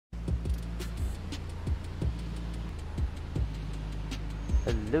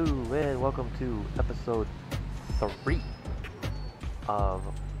Hello and welcome to episode 3 of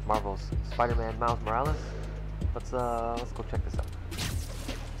Marvel's Spider-Man Miles Morales. Let's go check this out.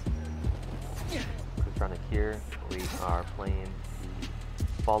 Electronic here. We are playing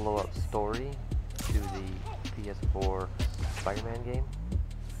the follow-up story to the PS4 Spider-Man game.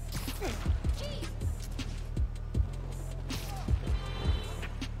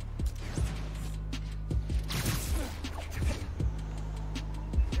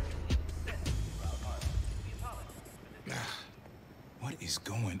 What is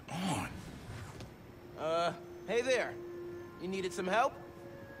going on? Hey there. You needed some help?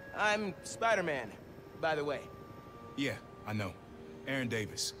 I'm Spider-Man, by the way. Yeah, I know. Aaron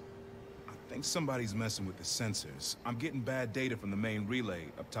Davis. I think somebody's messing with the sensors. I'm getting bad data from the main relay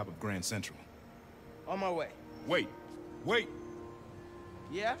up top of Grand Central. On my way. Wait! Wait!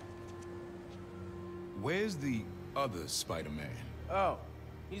 Yeah? Where's the other Spider-Man? Oh,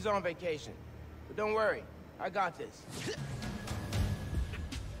 he's on vacation. But don't worry, I got this.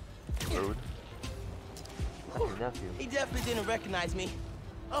 Rude. That's your nephew. He definitely didn't recognize me.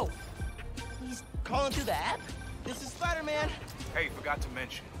 Oh, he's calling through the app? This is Spider-Man. Hey, forgot to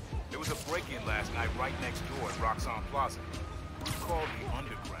mention. There was a break-in last night right next door at Roxxon Plaza. It's called the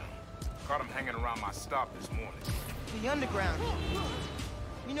Underground. Caught him hanging around my stop this morning. The Underground.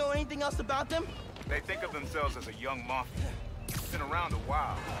 You know anything else about them? They think of themselves as a young mafia. Been around a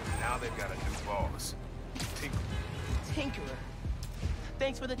while. Now they've got a new boss. Tinker. Tinkerer.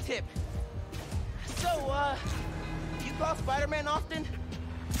 Thanks for the tip. So, you call Spider-Man often?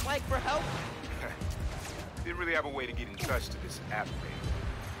 Like, for help? Didn't really have a way to get in touch to this app thing.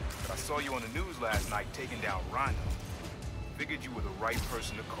 But I saw you on the news last night taking down Rhino. Figured you were the right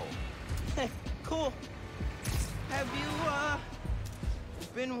person to call. Cool. Have you,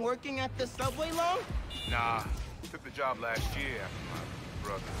 been working at the subway long? Nah, took the job last year after my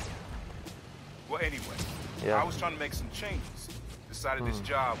brother. Well, anyway, Yeah. I was trying to make some changes. Decided this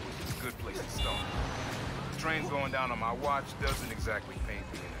job was a good place to start. The train's going down on my watch doesn't exactly paint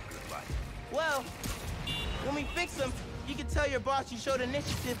me in a good light. Well, when we fix them, you can tell your boss you showed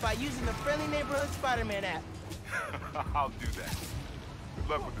initiative by using the Friendly Neighborhood Spider-Man app. I'll do that. Good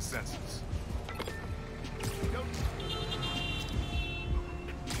luck with the sensors.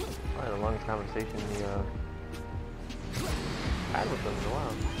 Probably the longest conversation we had with them in a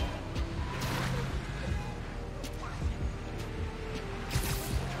while.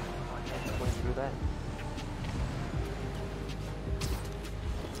 Going through that.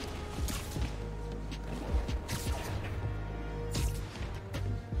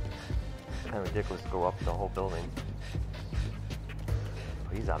 Kind of ridiculous to go up the whole building.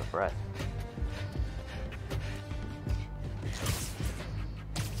 Oh, he's out of breath.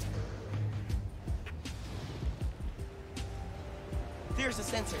 There's the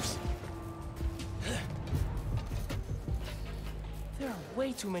sensors. There are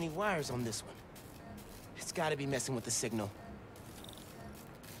way too many wires on this one. It's gotta be messing with the signal.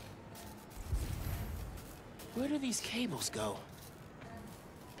 Where do these cables go?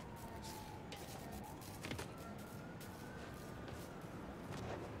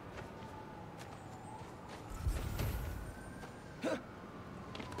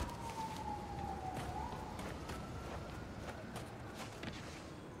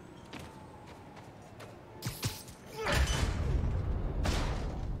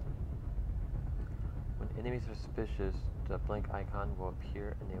 Enemies are suspicious, the blank icon will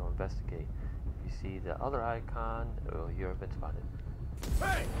appear and they will investigate. If you see the other icon, you have been spotted.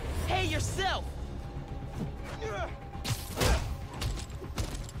 Hey! Hey, yourself!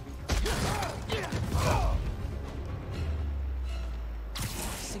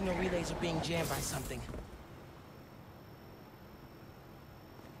 Signal relays are being jammed by something.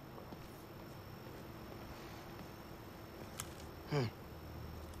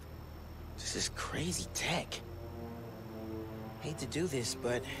 This is crazy tech. Hate to do this,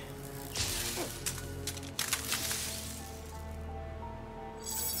 but...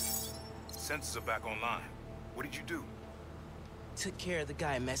 Sensors are back online. What did you do? Took care of the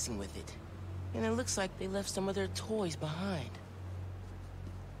guy messing with it. And it looks like they left some of their toys behind.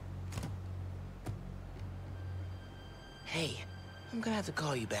 Hey, I'm gonna have to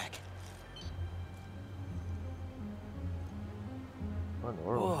call you back. What in the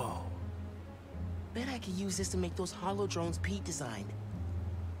world? Whoa. Bet I could use this to make those hollow drones Pete designed.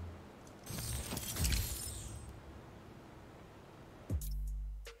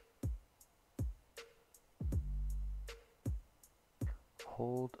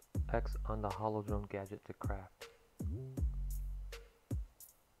 Hold X on the hollow drone gadget to craft.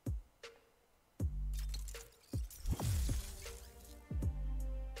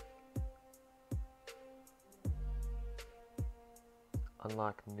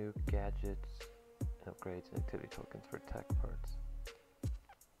 Unlock new gadgets, upgrades, and activity tokens for tech parts.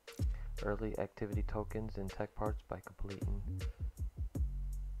 Early activity tokens and tech parts by completing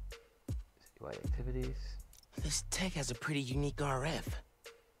citywide activities. This tech has a pretty unique RF.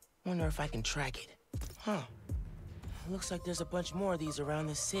 Wonder if I can track it. Huh. Looks like there's a bunch more of these around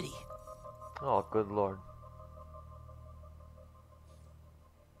the city. Oh, good lord.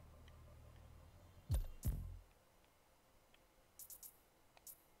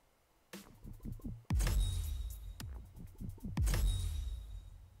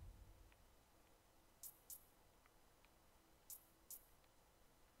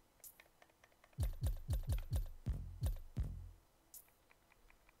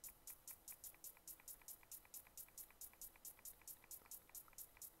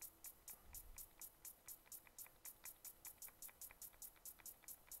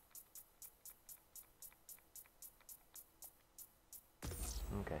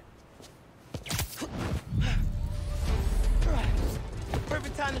 Okay.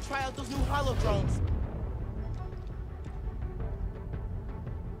 Perfect time to try out those new hollow drones.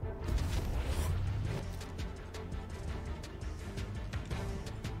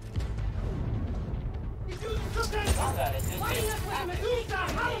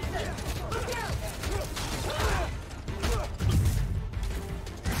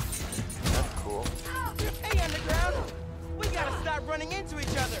 That's cool. Hey, Underground! We gotta stop running into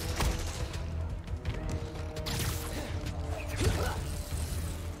each other!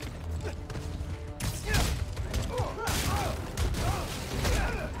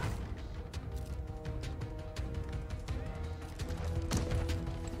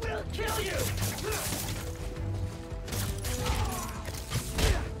 We'll kill you!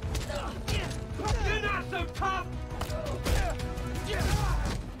 You're not so tough!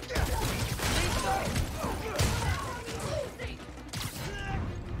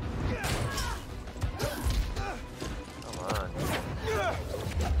 Come on.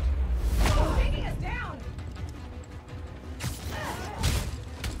 Taking us down.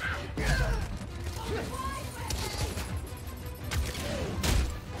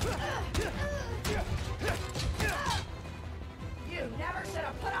 You never should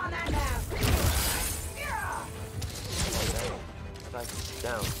have put on that mask. Back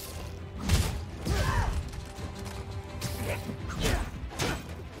down.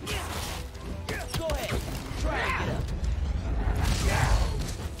 Go ahead. Try to get up.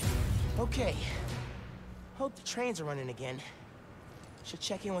 Okay. Hope the trains are running again. Should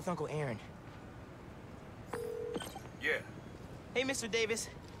check in with Uncle Aaron. Yeah, Hey, Mr. Davis.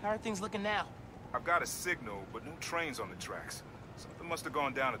 How are things looking now? I've got a signal, but no trains on the tracks. Something must have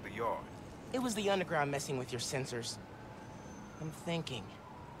gone down at the yard. It was the Underground messing with your sensors. I'm thinking.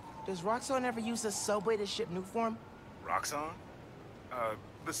 Does Roxxon ever use a subway to ship new form? Roxxon?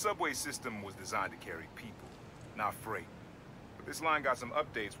 The subway system was designed to carry people, not freight. But this line got some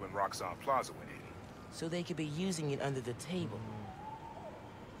updates when Roxxon Plaza went in. So they could be using it under the table.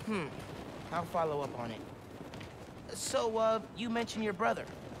 I'll follow up on it. So, you mentioned your brother.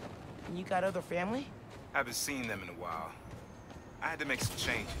 You got other family? Haven't seen them in a while. I had to make some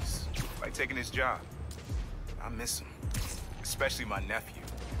changes, like taking his job. I miss him, especially my nephew.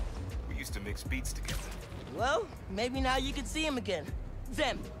 We used to mix beats together. Well, maybe now you can see him again.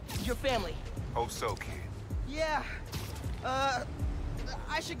 Them, your family. Hope so, kid. Yeah. I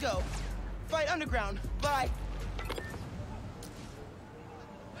should go. Fight Underground. Bye.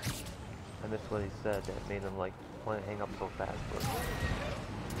 I missed what he said that made him like want to hang up so fast. But...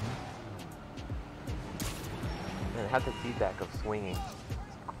 and have the feedback of swinging.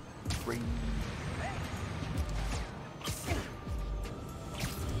 Crazy.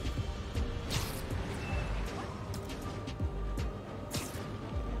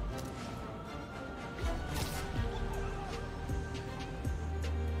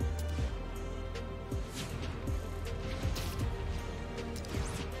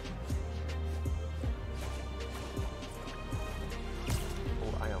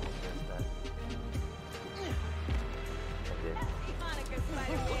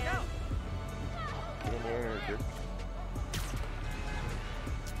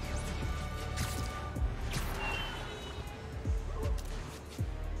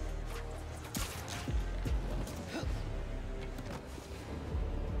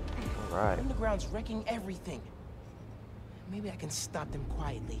 Right. Underground's wrecking everything. Maybe I can stop them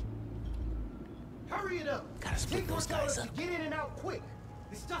quietly. Hurry it up! Gotta split those guys up. Get in and out quick!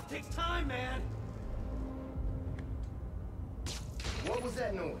 This stuff takes time, man! What was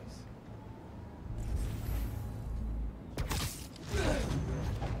that noise?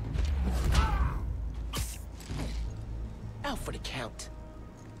 Out for the count.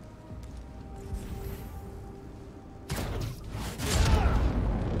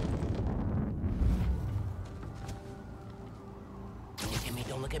 Don't look at me,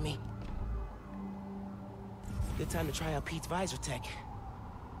 don't look at me. Good time to try out Pete's visor tech.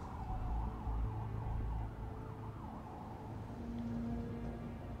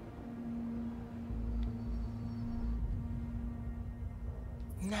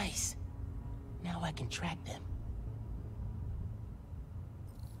 Nice. Now I can track them.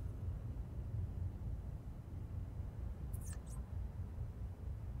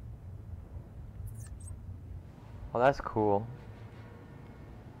 Oh, that's cool.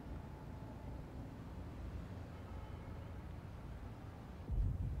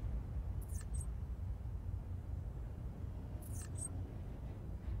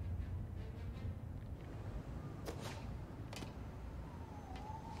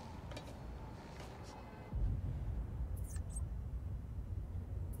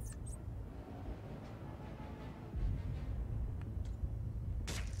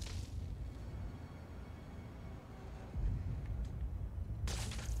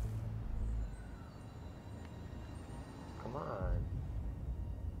 Come on.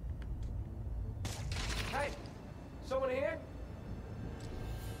 Hey, someone here?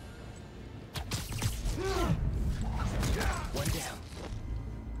 One down.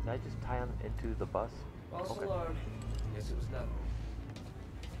 Did I just tie him into the bus? False Okay. alarm. Guess it was nothing.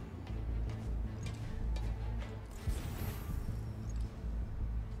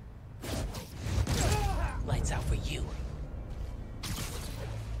 Lights out for you.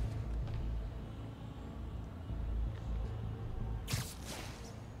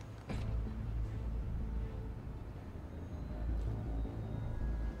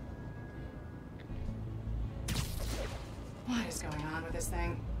 What is going on with this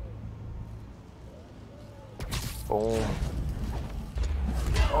thing? Boom.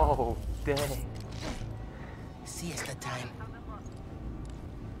 Oh, dang. Siesta time.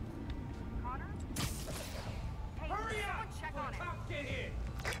 Hurry up! check on it. Cop, get here!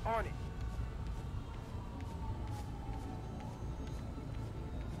 On it.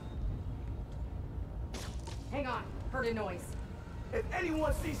 Hang on. Heard a noise. If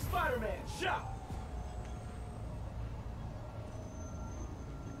anyone sees Spider-Man, shout!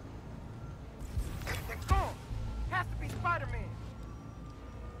 They're gone. Has to be Spider-Man.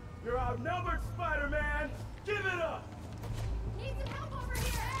 You're outnumbered, Spider-Man! Give it up! Need some help over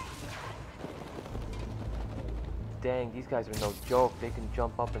here. Dang, these guys are no joke. They can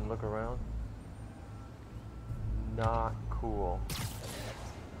jump up and look around. Not cool.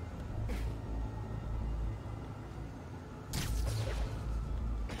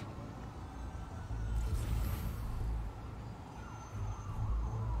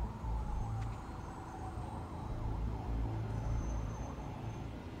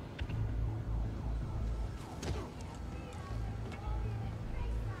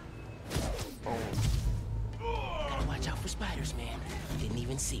 Gotta watch out for spiders, man. Didn't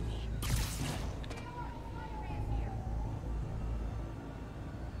even see me.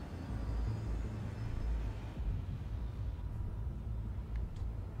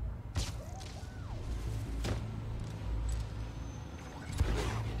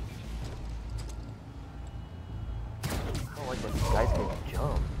 I don't like when these guys can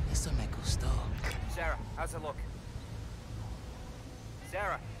jump. Eso me gustó. Sarah, how's it look?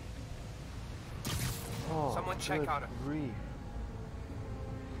 Sarah, Oh, Someone check good on her. grief.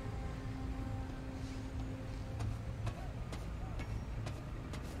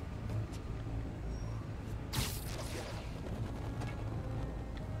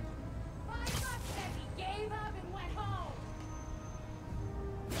 $5 said he gave up and went home.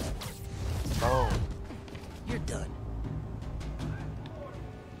 Oh, You're done.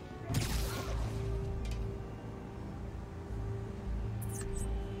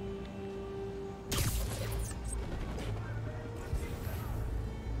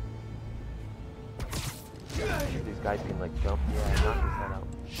 these guys can like jump. Yeah, knock his head out.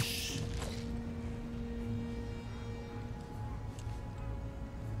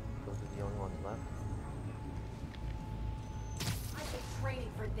 Those are the only ones left. I've been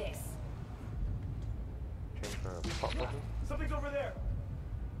training for this. Train for a pop button. Something's over there!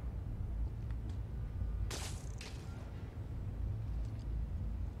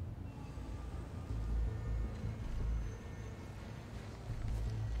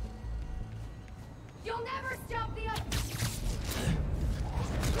 You'll never stop the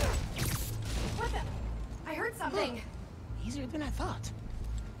What the? I heard something. Easier than I thought.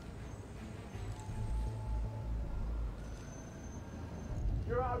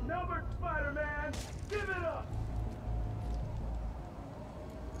 You're outnumbered, Spider-Man! Give it up!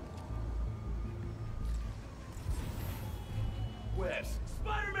 this!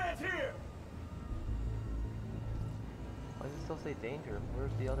 Spider-Man's here! Why does it still say danger?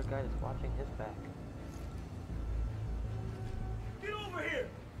 Where's the other guy that's watching his back? Get over here!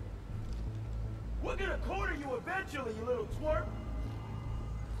 We're gonna corner you eventually, you little twerp!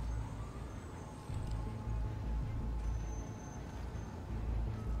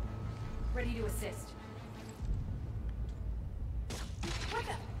 Ready to assist. What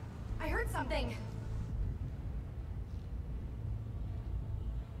the? I heard something.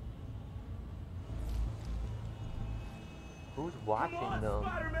 Who's watching Come on, them?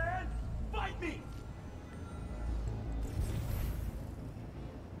 Spider-Man! Fight me!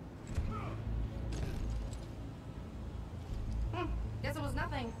 Guess it was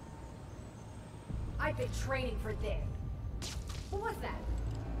nothing. I've been training for this. What was that?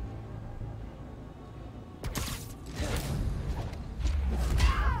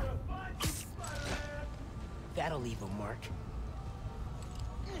 Find you, Spider-Man! That'll leave a mark.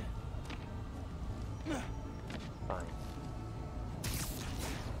 Fine.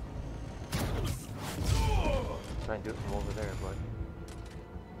 Try and do it from over there, but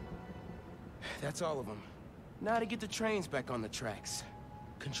That's all of them. Now to get the trains back on the tracks.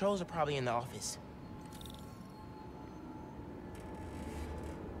 Controls are probably in the office.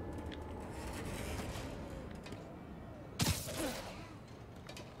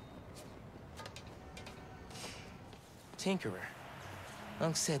 Tinkerer.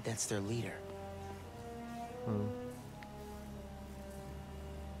 Unc said that's their leader. Oh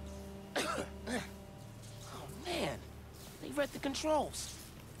man, they read the controls.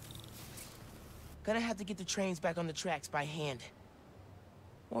 Gonna have to get the trains back on the tracks by hand.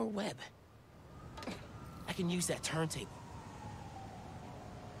 Or web. I can use that turntable.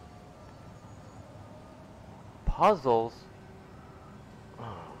 puzzles.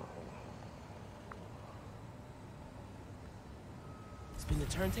 Spin the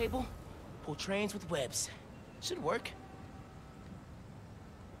turntable, pull trains with webs. Should work.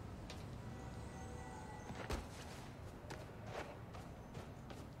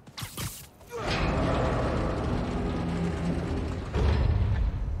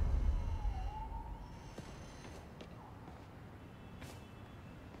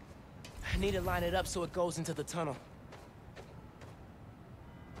 I need to line it up so it goes into the tunnel.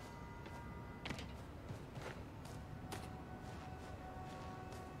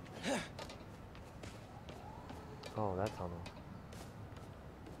 Oh, that tunnel.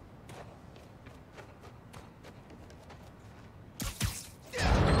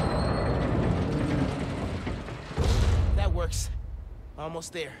 That works.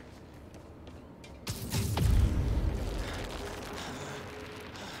 Almost there.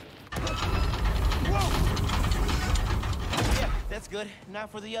 Yeah, that's good. Now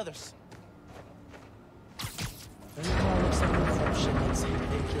for the others. Let me call up some new shipments.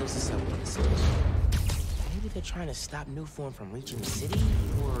 It kills the subways. Maybe they're trying to stop New Form from reaching the city,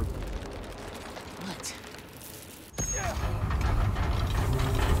 or what?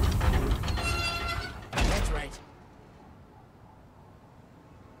 That's right.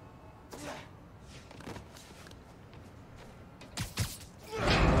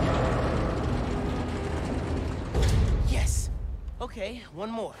 Yes. Okay, one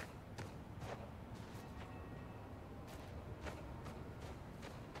more.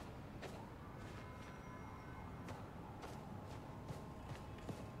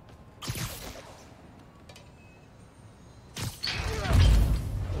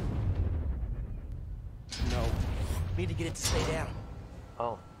 Need to get it to stay down.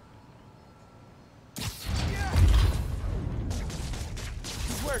 Oh. It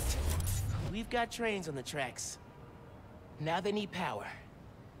worked. We've got trains on the tracks. Now they need power.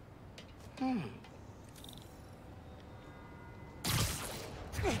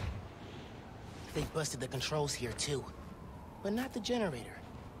 They busted the controls here too, but not the generator.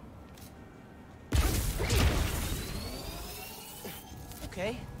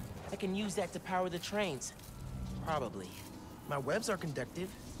 Okay, I can use that to power the trains. Probably. My webs are conductive.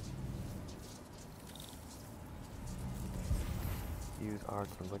 Use R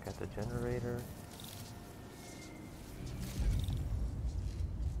to look at the generator.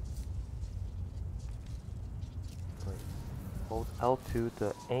 Wait. Hold L2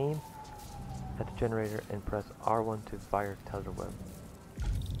 to aim at the generator and press R1 to fire tether web.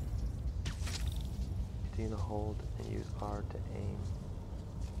 Continue to hold and use R to aim.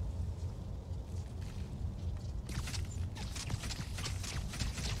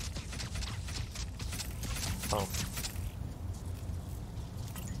 Oh.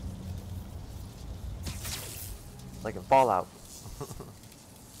 Like in Fallout. Come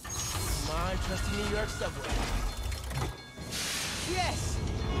on, trusty New York subway. Yes!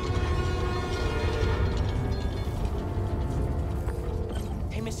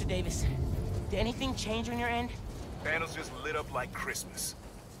 Hey, Mr. Davis. Did anything change on your end? Panels just lit up like Christmas.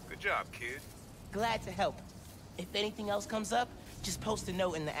 Good job, kid. Glad to help. If anything else comes up, just post a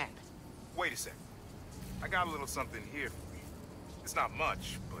note in the app. Wait a sec. I got a little something here for you. It's not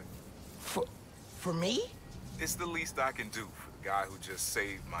much, but For me? it's the least I can do for the guy who just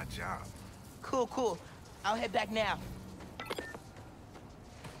saved my job. Cool, cool. I'll head back now. He's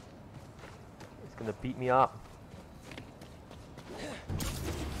gonna beat me up.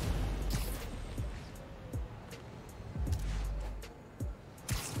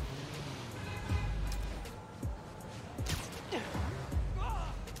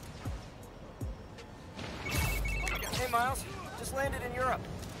 Hey, Miles. Just landed in Europe.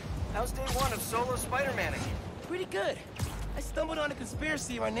 How's day one of solo Spider-Manning? Pretty good. I stumbled on a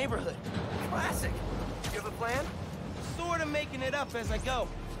conspiracy in my neighborhood. Classic. You have a plan? Sorta making it up as I go.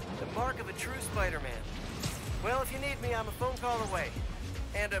 The mark of a true Spider-Man. Well, if you need me, I'm a phone call away.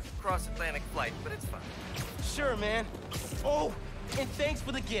 And a cross-Atlantic flight, but it's fine. Sure, man. Oh, and thanks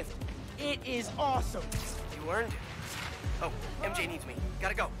for the gift. It is awesome. You earned it. Oh, MJ needs me.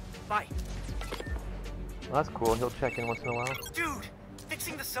 Gotta go. Bye. Well, that's cool. He'll check in once in a while. Dude,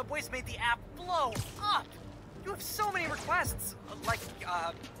 fixing the subways made the app blow up. You have so many requests.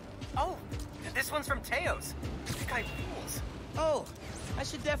 Oh, this one's from Teos. This guy rules. Oh, I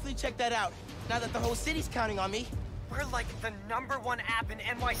should definitely check that out, now that the whole city's counting on me. We're like the #1 app in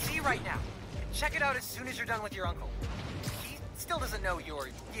NYC right now. Check it out as soon as you're done with your uncle. He still doesn't know you're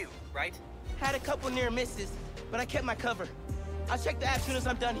you, right? Had a couple near misses, but I kept my cover. I'll check the app as soon as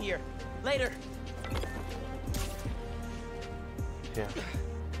I'm done here. Later. Yeah.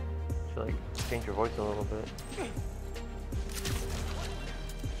 Should like change your voice a little bit.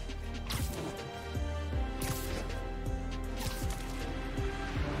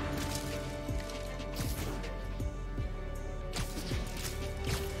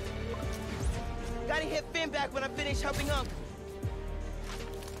 Gotta hit Finn back when I finish helping Unc.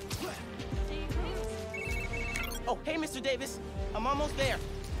 Oh, hey, Mr. Davis. I'm almost there.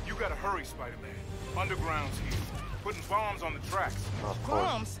 You gotta hurry, Spider-Man. Underground's here. Putting bombs on the tracks. Of course.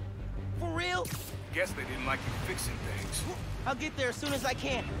 Bombs? For real? Guess they didn't like you fixing things. I'll get there as soon as I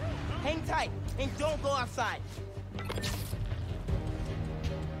can. Hang tight, and don't go outside.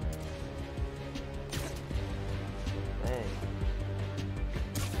 Dang.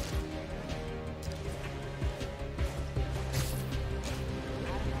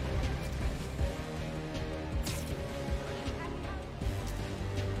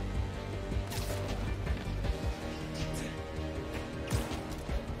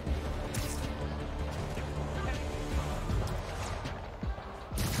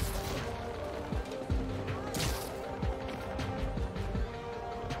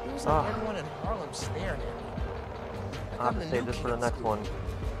 Looks like everyone in Harlem's staring at me. I'll have to save this for the next one.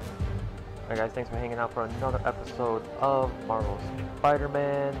 Alright guys, thanks for hanging out for another episode of Marvel's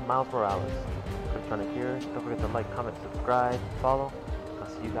Spider-Man Miles Morales. Click on it here. Don't forget to like, comment, subscribe, follow. I'll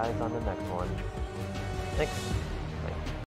see you guys on the next one. Thanks.